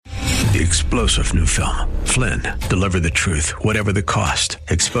the explosive new film, Flynn, deliver the truth, whatever the cost,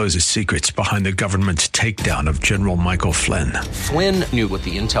 exposes secrets behind the government's takedown of General Michael Flynn. Flynn knew what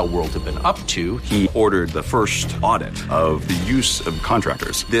the intel world had been up to. He ordered the first audit of the use of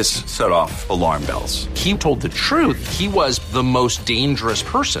contractors. This set off alarm bells. He told the truth. He was the most dangerous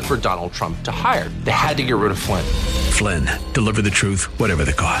person for Donald Trump to hire. They had to get rid of Flynn. Flynn, deliver the truth, whatever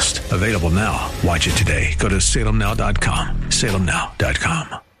the cost. Available now. Watch it today. Go to salemnow.com.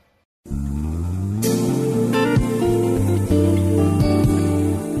 salemnow.com.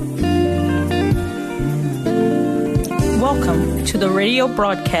 Welcome to the radio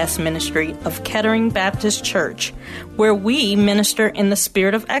broadcast ministry of Kettering Baptist Church, where we minister in the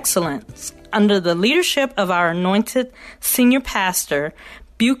spirit of excellence under the leadership of our anointed senior pastor,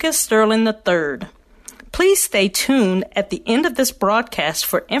 Bucas Sterling III. Please stay tuned at the end of this broadcast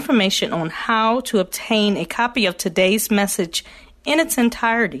for information on how to obtain a copy of today's message in its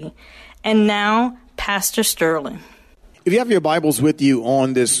entirety. And now, Pastor Sterling. If you have your Bibles with you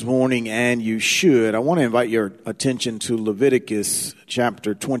on this morning, and you should, I want to invite your attention to Leviticus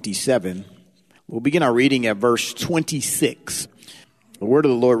chapter 27. We'll begin our reading at verse 26. The word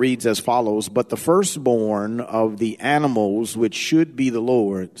of the Lord reads as follows: "But the firstborn of the animals which should be the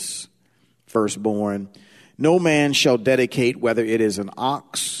Lord's firstborn, no man shall dedicate, whether it is an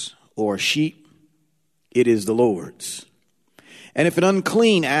ox or a sheep, it is the Lord's. And if an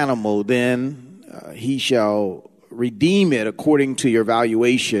unclean animal, then he shall redeem it according to your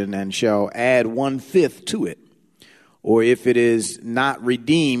valuation, and shall add 1/5 to it. Or if it is not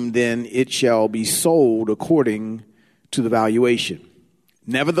redeemed, then it shall be sold according to the valuation.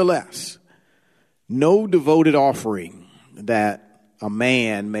 Nevertheless, no devoted offering that a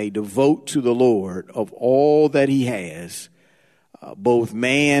man may devote to the Lord of all that he has, both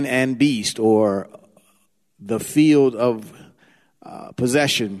man and beast, or the field of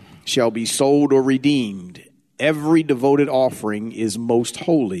possession, shall be sold or redeemed. Every devoted offering is most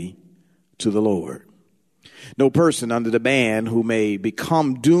holy to the Lord. No person under the ban who may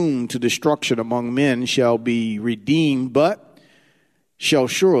become doomed to destruction among men shall be redeemed, but shall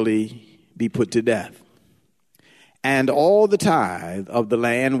surely be put to death. And all the tithe of the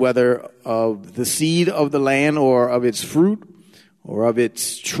land, whether of the seed of the land or of its fruit or of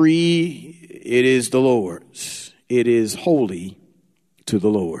its tree, it is the Lord's. It is holy to the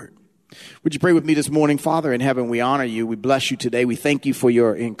Lord." Would you pray with me this morning? Father in heaven, we honor you. We bless you today. We thank you for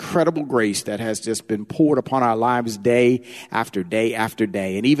your incredible grace that has just been poured upon our lives day after day after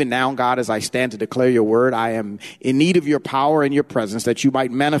day. And even now, God, as I stand to declare your word, I am in need of your power and your presence, that you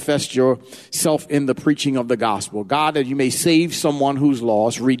might manifest yourself in the preaching of the gospel. God, that you may save someone who's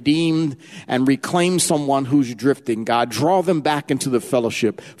lost, redeem and reclaim someone who's drifting. God, draw them back into the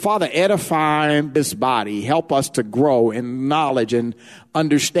fellowship. Father, edify this body. Help us to grow in knowledge and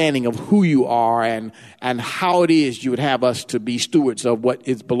understanding of who you are and how it is you would have us to be stewards of what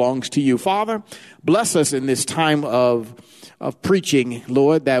belongs to you. Father, bless us in this time of preaching,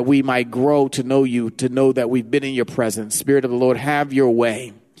 Lord, that we might grow to know you, to know that we've been in your presence. Spirit of the Lord, have your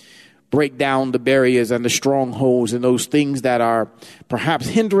way. Break down the barriers and the strongholds and those things that are perhaps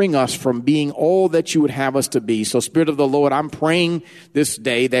hindering us from being all that you would have us to be. So, Spirit of the Lord, I'm praying this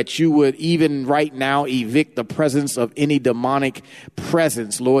day that you would even right now evict the presence of any demonic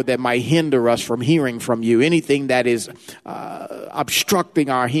presence, Lord, that might hinder us from hearing from you. Anything that is obstructing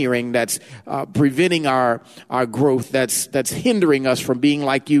our hearing, that's preventing our growth, that's hindering us from being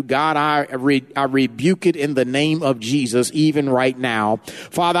like you. God, I rebuke it in the name of Jesus, even right now.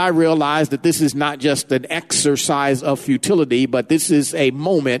 Father, I realize that this is not just an exercise of futility, but this is a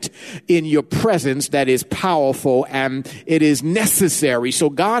moment in your presence that is powerful and it is necessary. So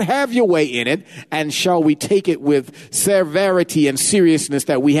God, have your way in it, and shall we take it with severity and seriousness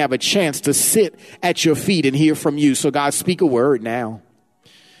that we have a chance to sit at your feet and hear from you. So God, speak a word now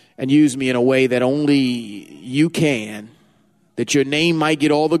and use me in a way that only you can, that your name might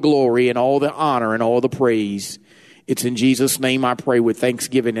get all the glory and all the honor and all the praise. It's in Jesus' name I pray with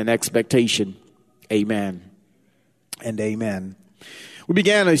thanksgiving and expectation. Amen and amen. We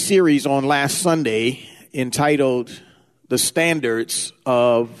began a series on last Sunday entitled The Standards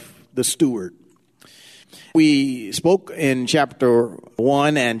of the Steward. We spoke in chapter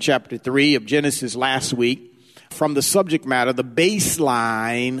 1 and chapter 3 of Genesis last week from the subject matter, the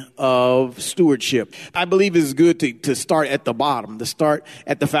baseline of stewardship. I believe it's good to start at the bottom, to start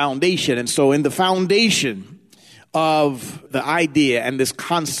at the foundation. And so in the foundation of the idea and this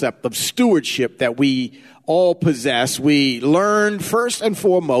concept of stewardship that we all possess, we learned first and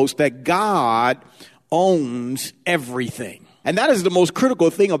foremost that God owns everything. And that is the most critical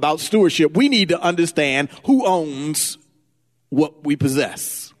thing about stewardship. We need to understand who owns what we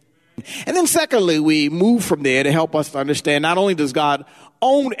possess. And then secondly, we move from there to help us to understand not only does God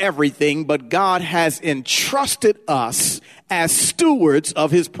own everything, but God has entrusted us as stewards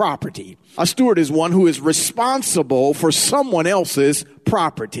of his property. A steward is one who is responsible for someone else's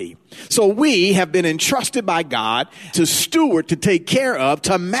property. So we have been entrusted by God to steward, to take care of,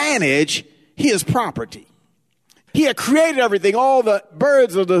 to manage his property. He had created everything, all the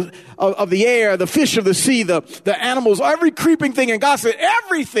birds of the air, the fish of the sea, the animals, every creeping thing. And God said,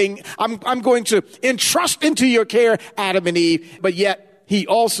 everything I'm going to entrust into your care, Adam and Eve. But yet he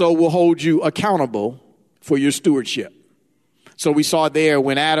also will hold you accountable for your stewardship. So we saw there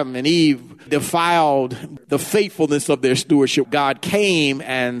when Adam and Eve defiled the faithfulness of their stewardship, God came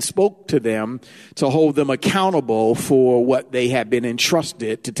and spoke to them to hold them accountable for what they had been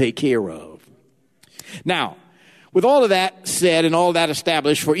entrusted to take care of. Now, with all of that said and all that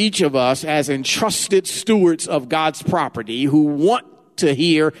established, for each of us as entrusted stewards of God's property who want to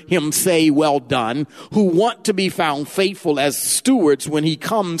hear him say, well done, who want to be found faithful as stewards when he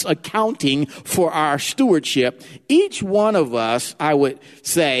comes accounting for our stewardship, each one of us, I would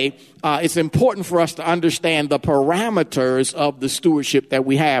say, it's important for us to understand the parameters of the stewardship that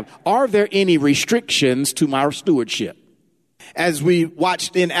we have. Are there any restrictions to our stewardship? As we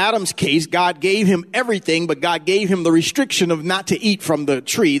watched in Adam's case, God gave him everything, but God gave him the restriction of not to eat from the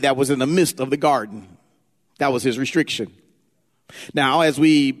tree that was in the midst of the garden. That was his restriction. Now, as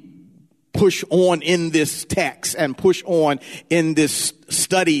we push on in this text and push on in this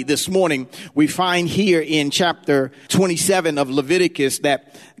study this morning, we find here in chapter 27 of Leviticus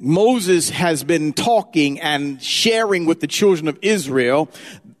that Moses has been talking and sharing with the children of Israel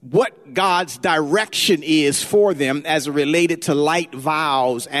what God's direction is for them as related to light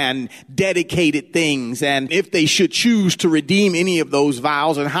vows and dedicated things, and if they should choose to redeem any of those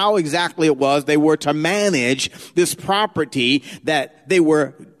vows, and how exactly it was they were to manage this property that they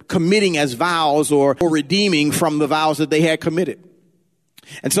were committing as vows or redeeming from the vows that they had committed.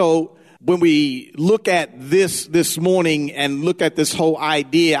 And so when we look at this morning and look at this whole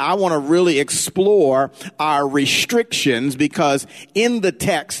idea, I want to really explore our restrictions, because in the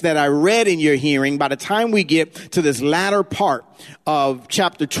text that I read in your hearing, by the time we get to this latter part of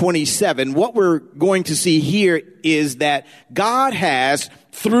chapter 27, what we're going to see here is that God has,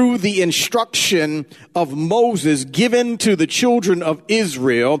 through the instruction of Moses given to the children of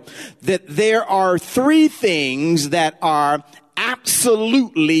Israel, that there are three things that are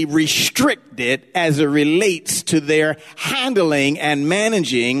absolutely restricted as it relates to their handling and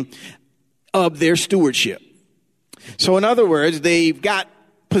managing of their stewardship. So in other words, they've got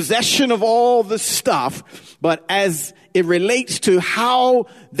possession of all the stuff, but as it relates to how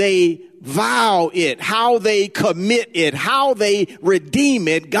they vow it, how they commit it, how they redeem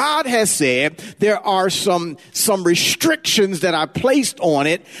it, God has said there are some restrictions that are placed on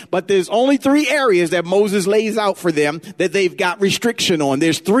it, but there's only three areas that Moses lays out for them that they've got restriction on.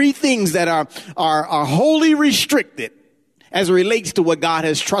 There's three things that are wholly restricted as it relates to what God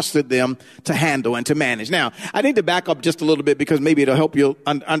has trusted them to handle and to manage. Now, I need to back up just a little bit, because maybe it'll help you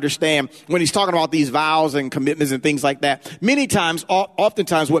understand when he's talking about these vows and commitments and things like that. Many times,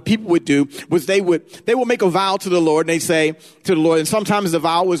 oftentimes what people would do was they would make a vow to the Lord, and they say to the Lord, and sometimes the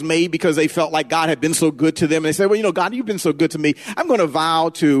vow was made because they felt like God had been so good to them. And they say, well, God, you've been so good to me. I'm going to vow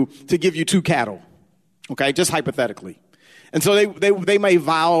to give you 2 cattle. Okay, just hypothetically. And so they may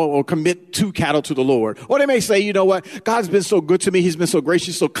vow or commit 2 cattle to the Lord. Or they may say, you know what? God's been so good to me. He's been so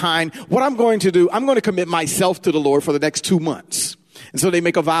gracious, so kind. What I'm going to do, I'm going to commit myself to the Lord for the next 2 months. And so they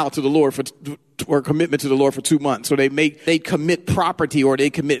make a vow to the Lord or a commitment to the Lord for 2 months. So they commit property, or they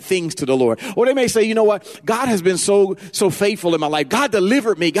commit things to the Lord. Or they may say, you know what? God has been so faithful in my life. God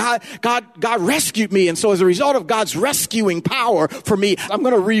delivered me. God rescued me. And so as a result of God's rescuing power for me, I'm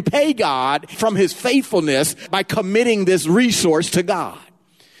going to repay God from his faithfulness by committing this resource to God.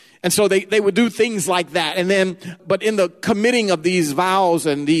 And so they would do things like that. And then, but in the committing of these vows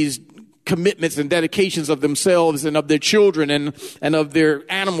and these commitments and dedications of themselves and of their children and of their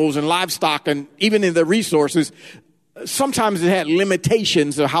animals and livestock, and even in their resources, sometimes it had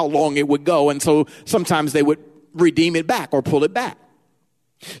limitations of how long it would go. And so sometimes they would redeem it back or pull it back.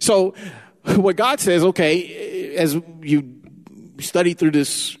 So what God says, okay, as you study through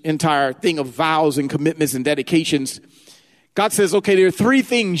this entire thing of vows and commitments and dedications, God says, okay, there are 3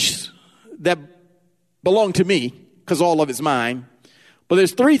 things that belong to me, because all of it's mine. But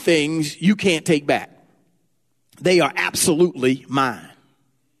there's 3 things you can't take back. They are absolutely mine.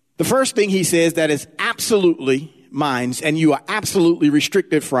 The first thing he says that is absolutely mine, and you are absolutely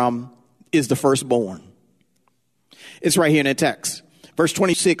restricted from, is the firstborn. It's right here in the text. Verse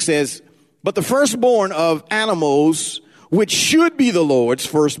 26 says, but the firstborn of animals which should be the Lord's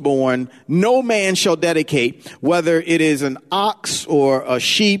firstborn, no man shall dedicate, whether it is an ox or a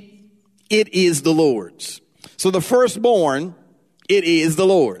sheep, it is the Lord's. So the firstborn, it is the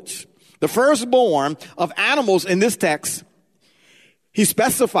Lord's. The firstborn of animals in this text, he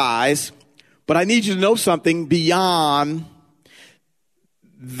specifies, but I need you to know something beyond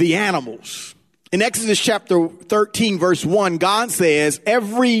the animals. In Exodus chapter 13, verse 1, God says,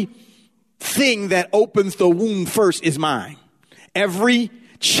 everything that opens the womb first is mine. Every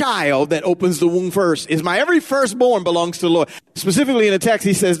child that opens the womb first is mine. Every firstborn belongs to the Lord. Specifically in the text,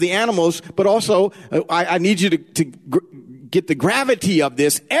 he says the animals, but also I need you to get the gravity of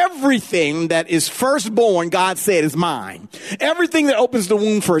this. Everything that is firstborn, God said, is mine. Everything that opens the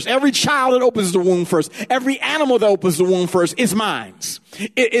womb first, every child that opens the womb first, every animal that opens the womb first is mine.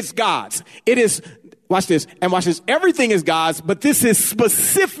 It's God's. It is, watch this, and watch this. Everything is God's, but this is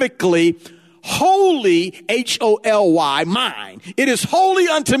specifically holy, Holy, mine. It is holy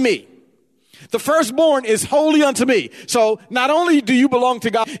unto me. The firstborn is holy unto me. So not only do you belong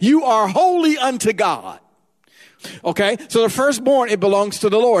to God, you are holy unto God. Okay, so the firstborn, it belongs to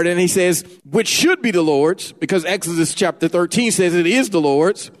the Lord. And he says, which should be the Lord's, because Exodus chapter 13 says it is the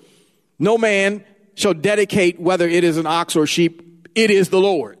Lord's. No man shall dedicate, whether it is an ox or sheep, it is the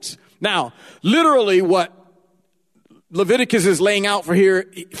Lord's. Now, literally what Leviticus is laying out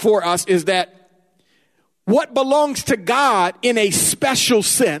for us is that what belongs to God in a special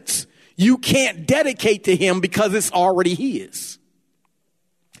sense, you can't dedicate to him because it's already his.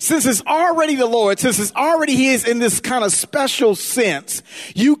 Since it's already the Lord, since it's already his in this kind of special sense,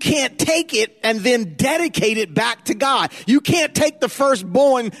 you can't take it and then dedicate it back to God. You can't take the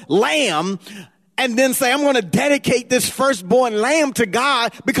firstborn lamb and then say, I'm going to dedicate this firstborn lamb to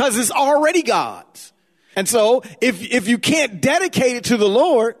God because it's already God's. And so if you can't dedicate it to the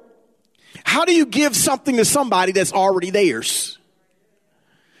Lord, how do you give something to somebody that's already theirs?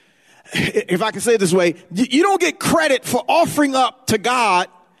 If I can say it this way, you don't get credit for offering up to God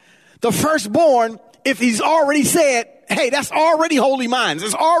the firstborn if he's already said, hey, that's already holy mine.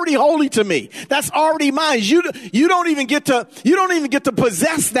 It's already holy to me. That's already mine. You don't even get to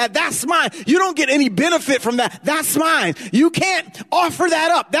possess that. That's mine. You don't get any benefit from that. That's mine. You can't offer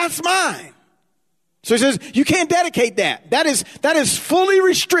that up. That's mine. So he says, you can't dedicate that. That is fully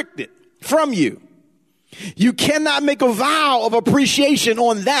restricted from you. You cannot make a vow of appreciation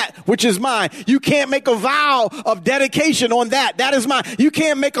on that which is mine. You can't make a vow of dedication on that. That is mine. You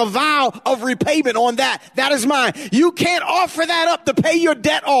can't make a vow of repayment on that. That is mine. You can't offer that up to pay your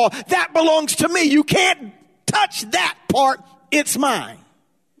debt off. That belongs to me. You can't touch that part. It's mine.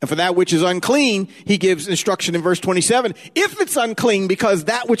 And for that which is unclean, he gives instruction in verse 27. If it's unclean, because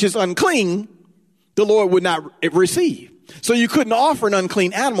that which is unclean, the Lord would not receive. So you couldn't offer an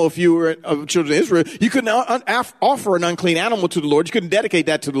unclean animal if you were of children of Israel. You couldn't offer an unclean animal to the Lord. You couldn't dedicate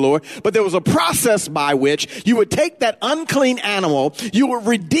that to the Lord. But there was a process by which you would take that unclean animal, you would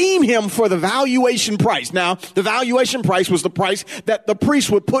redeem him for the valuation price. Now, the valuation price was the price that the priest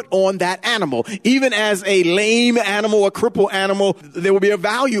would put on that animal. Even as a lame animal, a crippled animal, there would be a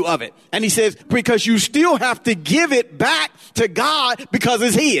value of it. And he says, because you still have to give it back to God because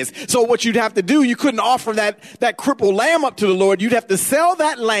it's his. So what you'd have to do, you couldn't offer that crippled lamb up to the Lord. You'd have to sell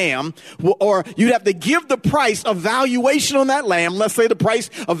that lamb, or you'd have to give the price of valuation on that lamb. Let's say the price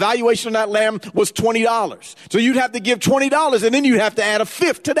of valuation on that lamb was $20. So you'd have to give $20, and then you'd have to add a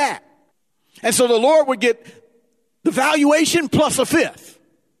fifth to that. And so the Lord would get the valuation plus a fifth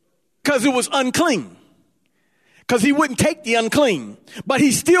because it was unclean, because he wouldn't take the unclean, but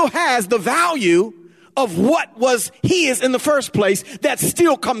he still has the value of what was his in the first place. That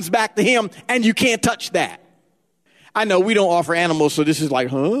still comes back to him, and you can't touch that. I know we don't offer animals, so this is like,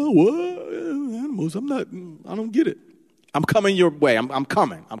 what? Animals? I don't get it. I'm coming your way. I'm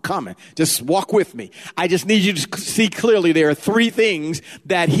coming. Just walk with me. I just need you to see clearly there are three things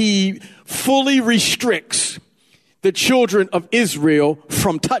that he fully restricts the children of Israel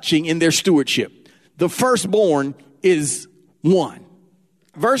from touching in their stewardship. The firstborn is one.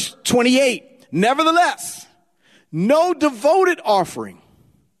 Verse 28, nevertheless, no devoted offering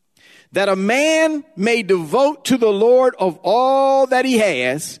that a man may devote to the Lord of all that he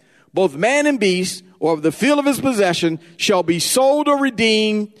has, both man and beast, or of the field of his possession, shall be sold or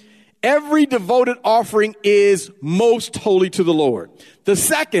redeemed. Every devoted offering is most holy to the Lord. The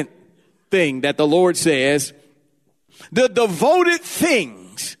second thing that the Lord says, the devoted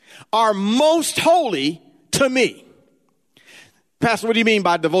things are most holy to me. Pastor, what do you mean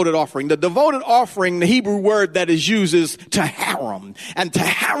by devoted offering? The devoted offering, the Hebrew word that is used is taharum. And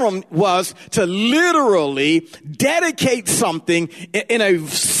taharum was to literally dedicate something in a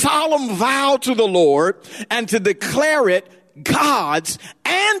solemn vow to the Lord and to declare it God's,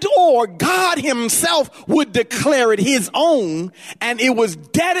 and or God himself would declare it his own, and it was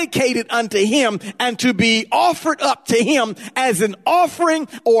dedicated unto him and to be offered up to him as an offering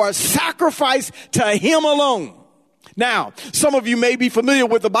or a sacrifice to him alone. Now, some of you may be familiar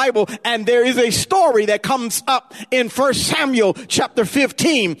with the Bible, and there is a story that comes up in 1 Samuel chapter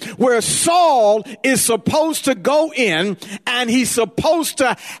 15 where Saul is supposed to go in and he's supposed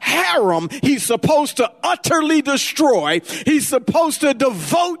to harem, he's supposed to utterly destroy, he's supposed to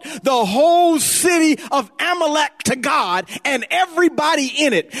devote the whole city of Amalek to God and everybody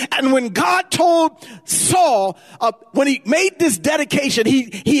in it. And when God told Saul, when he made this dedication,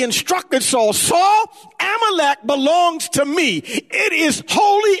 he instructed Saul, Amalek belongs to me. It is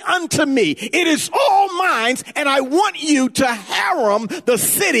holy unto me. It is all mine, and I want you to harem the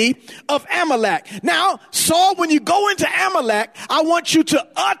city of Amalek. Now, Saul, when you go into Amalek, I want you to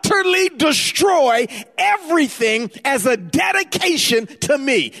utterly destroy everything as a dedication to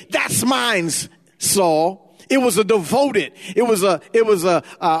me. That's mine, Saul. It was a devoted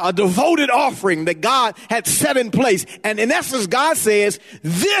offering that God had set in place. And in essence, God says,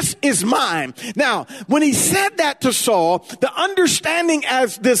 this is mine. Now, when he said that to Saul, the understanding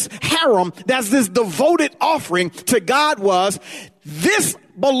as this harem, as this devoted offering to God was, this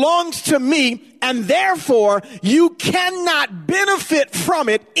belongs to me, and therefore you cannot benefit from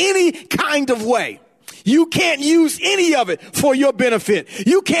it any kind of way. You can't use any of it for your benefit.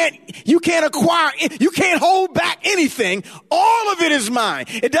 You can't acquire, you can't hold back anything. All of it is mine.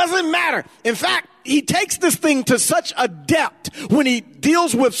 It doesn't matter. In fact, he takes this thing to such a depth when he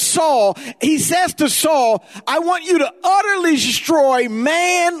deals with Saul. He says to Saul, I want you to utterly destroy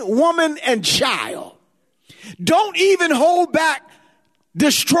man, woman, and child. Don't even hold back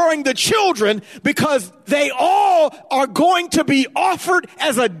destroying the children, because they all are going to be offered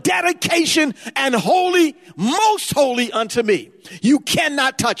as a dedication and holy, most holy unto me. You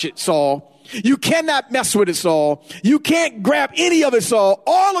cannot touch it, Saul. You cannot mess with it, Saul. You can't grab any of it, Saul.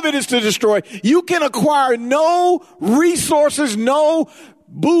 All of it is to destroy. You can acquire no resources, no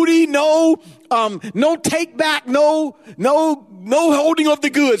booty, no take back, no holding of the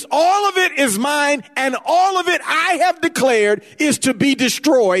goods. All of it is mine, and all of it I have declared is to be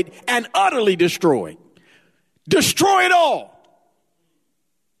destroyed and utterly destroyed. Destroy it all.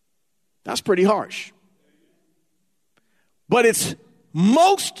 That's pretty harsh. But it's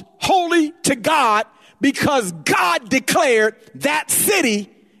most holy to God because God declared that city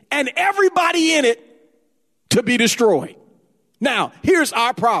and everybody in it to be destroyed. Now, here's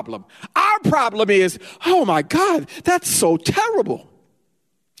our problem. Our problem is, oh my God, that's so terrible.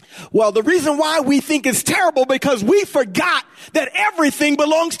 Well, the reason why we think it's terrible because we forgot that everything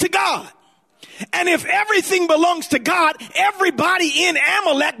belongs to God. And if everything belongs to God, everybody in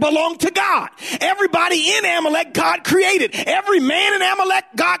Amalek belonged to God. Everybody in Amalek, God created. Every man in Amalek,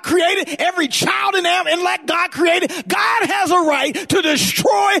 God created. Every child in Amalek, God created. God has a right to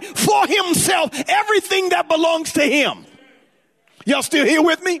destroy for himself everything that belongs to him. Y'all still here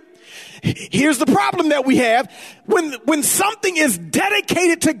with me? Here's the problem that we have. When something is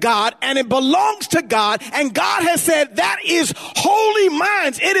dedicated to God and it belongs to God, and God has said that is holy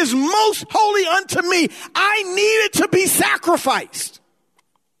mine, it is most holy unto me, I need it to be sacrificed.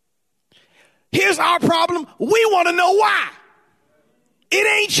 Here's our problem. We want to know why.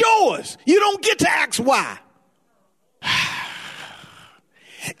 It ain't yours. You don't get to ask why.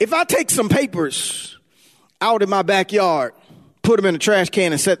 If I take some papers out in my backyard, put them in a trash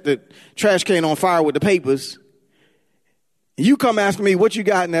can and set the trash can on fire with the papers, and you come asking me what you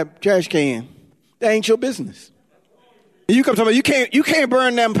got in that trash can, that ain't your business. And you come tell me you can't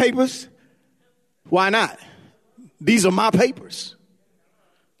burn them papers. Why not? These are my papers.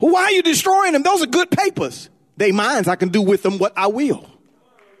 Well, why are you destroying them? Those are good papers. They mine. I can do with them what I will.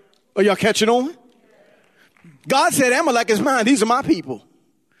 Are y'all catching on? God said Amalek is mine. These are my people.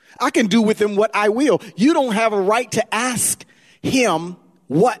 I can do with them what I will. You don't have a right to ask him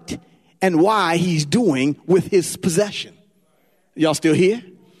what and why he's doing with his possession. Y'all still here?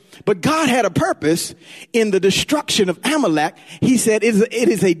 But God had a purpose in the destruction of Amalek. He said it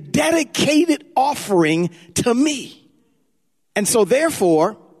is a dedicated offering to me. And so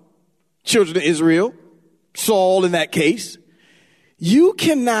therefore, children of Israel, Saul in that case, you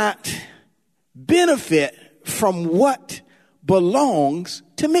cannot benefit from what belongs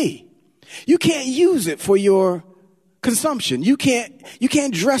to me. You can't use it for your consumption. You can't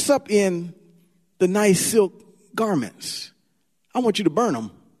dress up in the nice silk garments. I want you to burn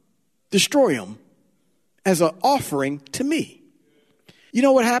them, destroy them as an offering to me. You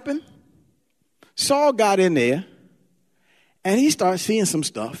know what happened? Saul got in there and he started seeing some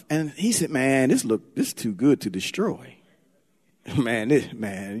stuff. And he said, man, this is too good to destroy. Man,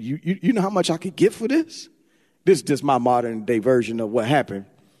 you know how much I could get for this? This is just my modern day version of what happened.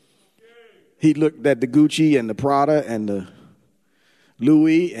 He looked at the Gucci and the Prada and the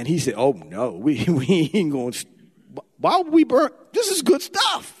Louis, and he said, oh, no, we ain't going to. Why would we burn? This is good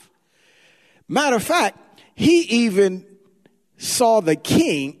stuff. Matter of fact, he even saw the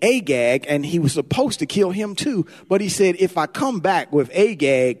king, Agag, and he was supposed to kill him too. But he said, if I come back with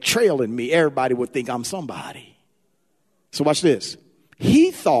Agag trailing me, everybody would think I'm somebody. So watch this.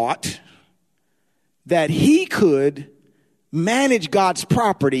 He thought that he could manage God's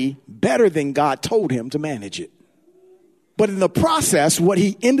property better than God told him to manage it. But in the process, what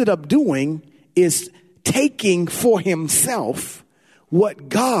he ended up doing is taking for himself what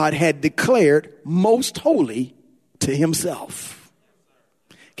God had declared most holy to himself.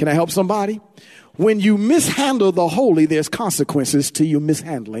 Can I help somebody? When you mishandle the holy, there's consequences to you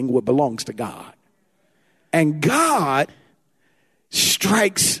mishandling what belongs to God. And God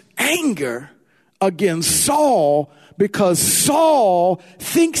strikes anger against Saul because Saul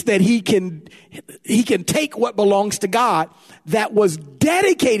thinks that he can take what belongs to God, that was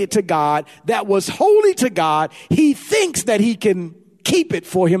dedicated to God, that was holy to God. He thinks that he can keep it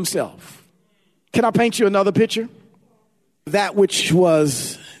for himself. Can I paint you another picture? That which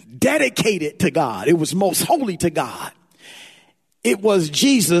was dedicated to God, it was most holy to God. It was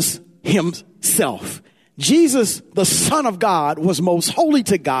Jesus himself. Jesus, the Son of God, was most holy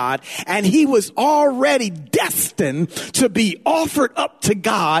to God, and he was already destined to be offered up to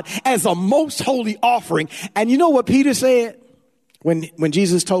God as a most holy offering. And you know what Peter said when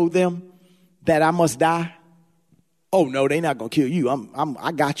Jesus told them that I must die? Oh, no, they not going to kill you.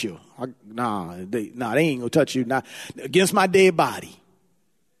 I got you. They ain't going to touch you. Not against my dead body.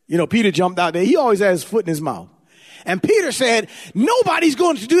 You know, Peter jumped out there. He always had his foot in his mouth. And Peter said, nobody's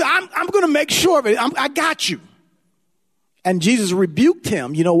going to do that. I'm going to make sure of it. I got you. And Jesus rebuked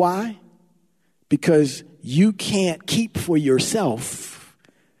him. You know why? Because you can't keep for yourself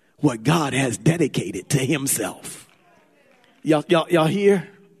what God has dedicated to himself. Y'all hear?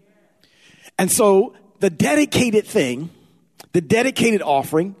 And so the dedicated thing, the dedicated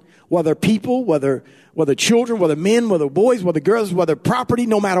offering, whether people, whether children, whether men, whether boys, whether girls, whether property,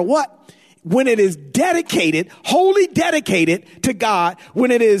 no matter what, when it is dedicated, wholly dedicated to God,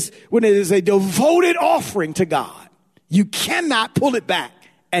 when it is a devoted offering to God, you cannot pull it back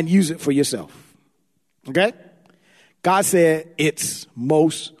and use it for yourself. Okay? God said, it's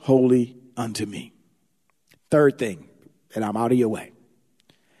most holy unto me. Third thing, and I'm out of your way.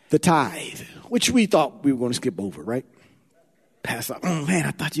 The tithe, which we thought we were going to skip over, right? Pastor, oh man,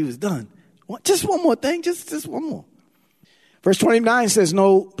 I thought you was done. Just one more thing, just one more. Verse 29 says,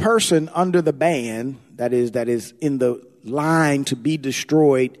 no person under the ban, that is in the line to be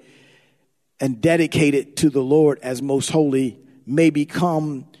destroyed and dedicated to the Lord as most holy, may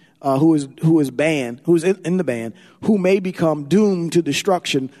become, who is in the ban, who may become doomed to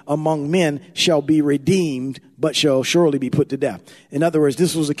destruction among men shall be redeemed, but shall surely be put to death. In other words,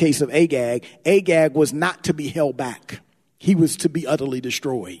 this was a case of Agag. Agag was not to be held back. He was to be utterly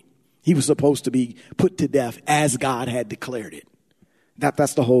destroyed. He was supposed to be put to death as God had declared it.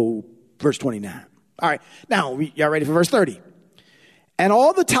 That's the whole verse 29. All right. Now, y'all ready for verse 30? And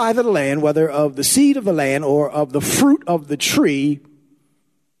all the tithe of the land, whether of the seed of the land or of the fruit of the tree,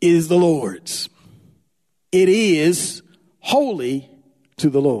 is the Lord's. It is holy to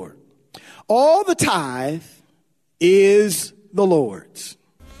the Lord. All the tithe is the Lord's.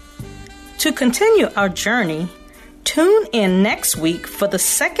 To continue our journey, tune in next week for the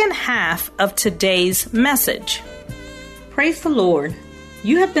second half of today's message. Praise the Lord.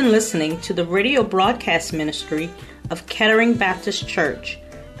 You have been listening to the radio broadcast ministry of Kettering Baptist Church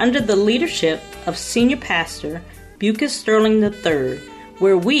under the leadership of Senior Pastor Bucus Sterling III,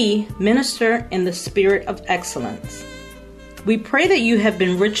 where we minister in the spirit of excellence. We pray that you have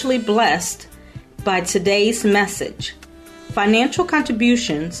been richly blessed by today's message. Financial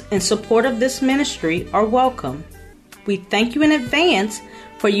contributions in support of this ministry are welcome. We thank you in advance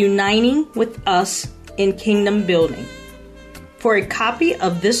for uniting with us in kingdom building. For a copy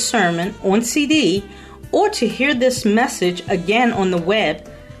of this sermon on CD or to hear this message again on the web,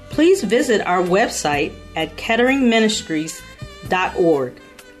 please visit our website at ketteringministries.org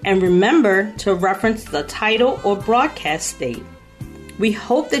and remember to reference the title or broadcast date. We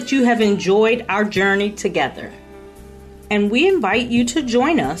hope that you have enjoyed our journey together, and we invite you to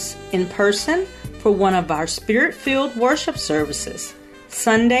join us in person for one of our Spirit-filled worship services,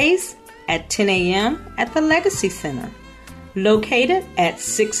 Sundays at 10 a.m. at the Legacy Center, located at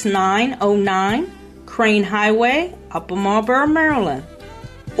 6909 Crane Highway, Upper Marlboro, Maryland,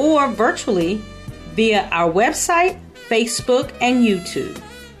 or virtually via our website, Facebook, and YouTube.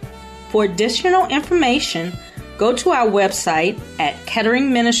 For additional information, go to our website at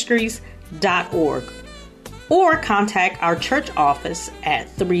ketteringministries.org or contact our church office at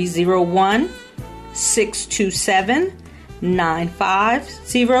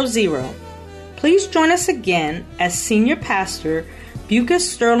 301-627-9500. Please join us again as Senior Pastor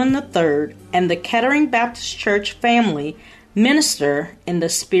Bucas Sterling III and the Kettering Baptist Church family minister in the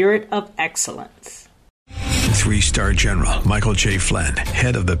spirit of excellence. 3-star General Michael J. Flynn,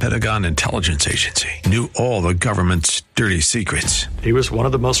 head of the Pentagon Intelligence Agency, knew all the government's dirty secrets. He was one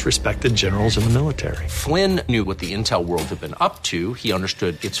of the most respected generals in the military. Flynn knew what the intel world had been up to. He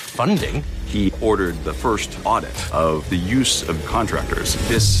understood its funding. He ordered the first audit of the use of contractors.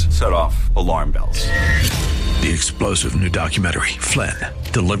 This set off alarm bells. The explosive new documentary, Flynn,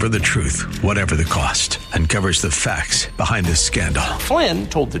 Deliver the Truth, Whatever the Cost, uncovers the facts behind this scandal. Flynn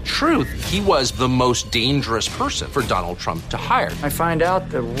told the truth. He was the most dangerous person for Donald Trump to hire. I find out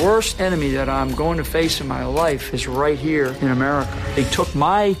the worst enemy that I'm going to face in my life is right here in America. They took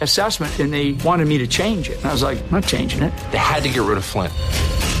my assessment and they wanted me to change it. And I was like, I'm not changing it. They had to get rid of Flynn.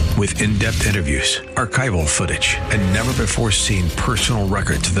 With in-depth interviews, archival footage, and never-before-seen personal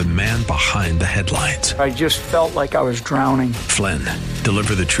records of the man behind the headlines. I just felt like I was drowning. Flynn,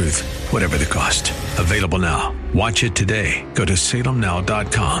 Deliver the Truth, Whatever the Cost. Available now. Watch it today. Go to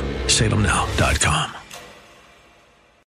salemnow.com. salemnow.com.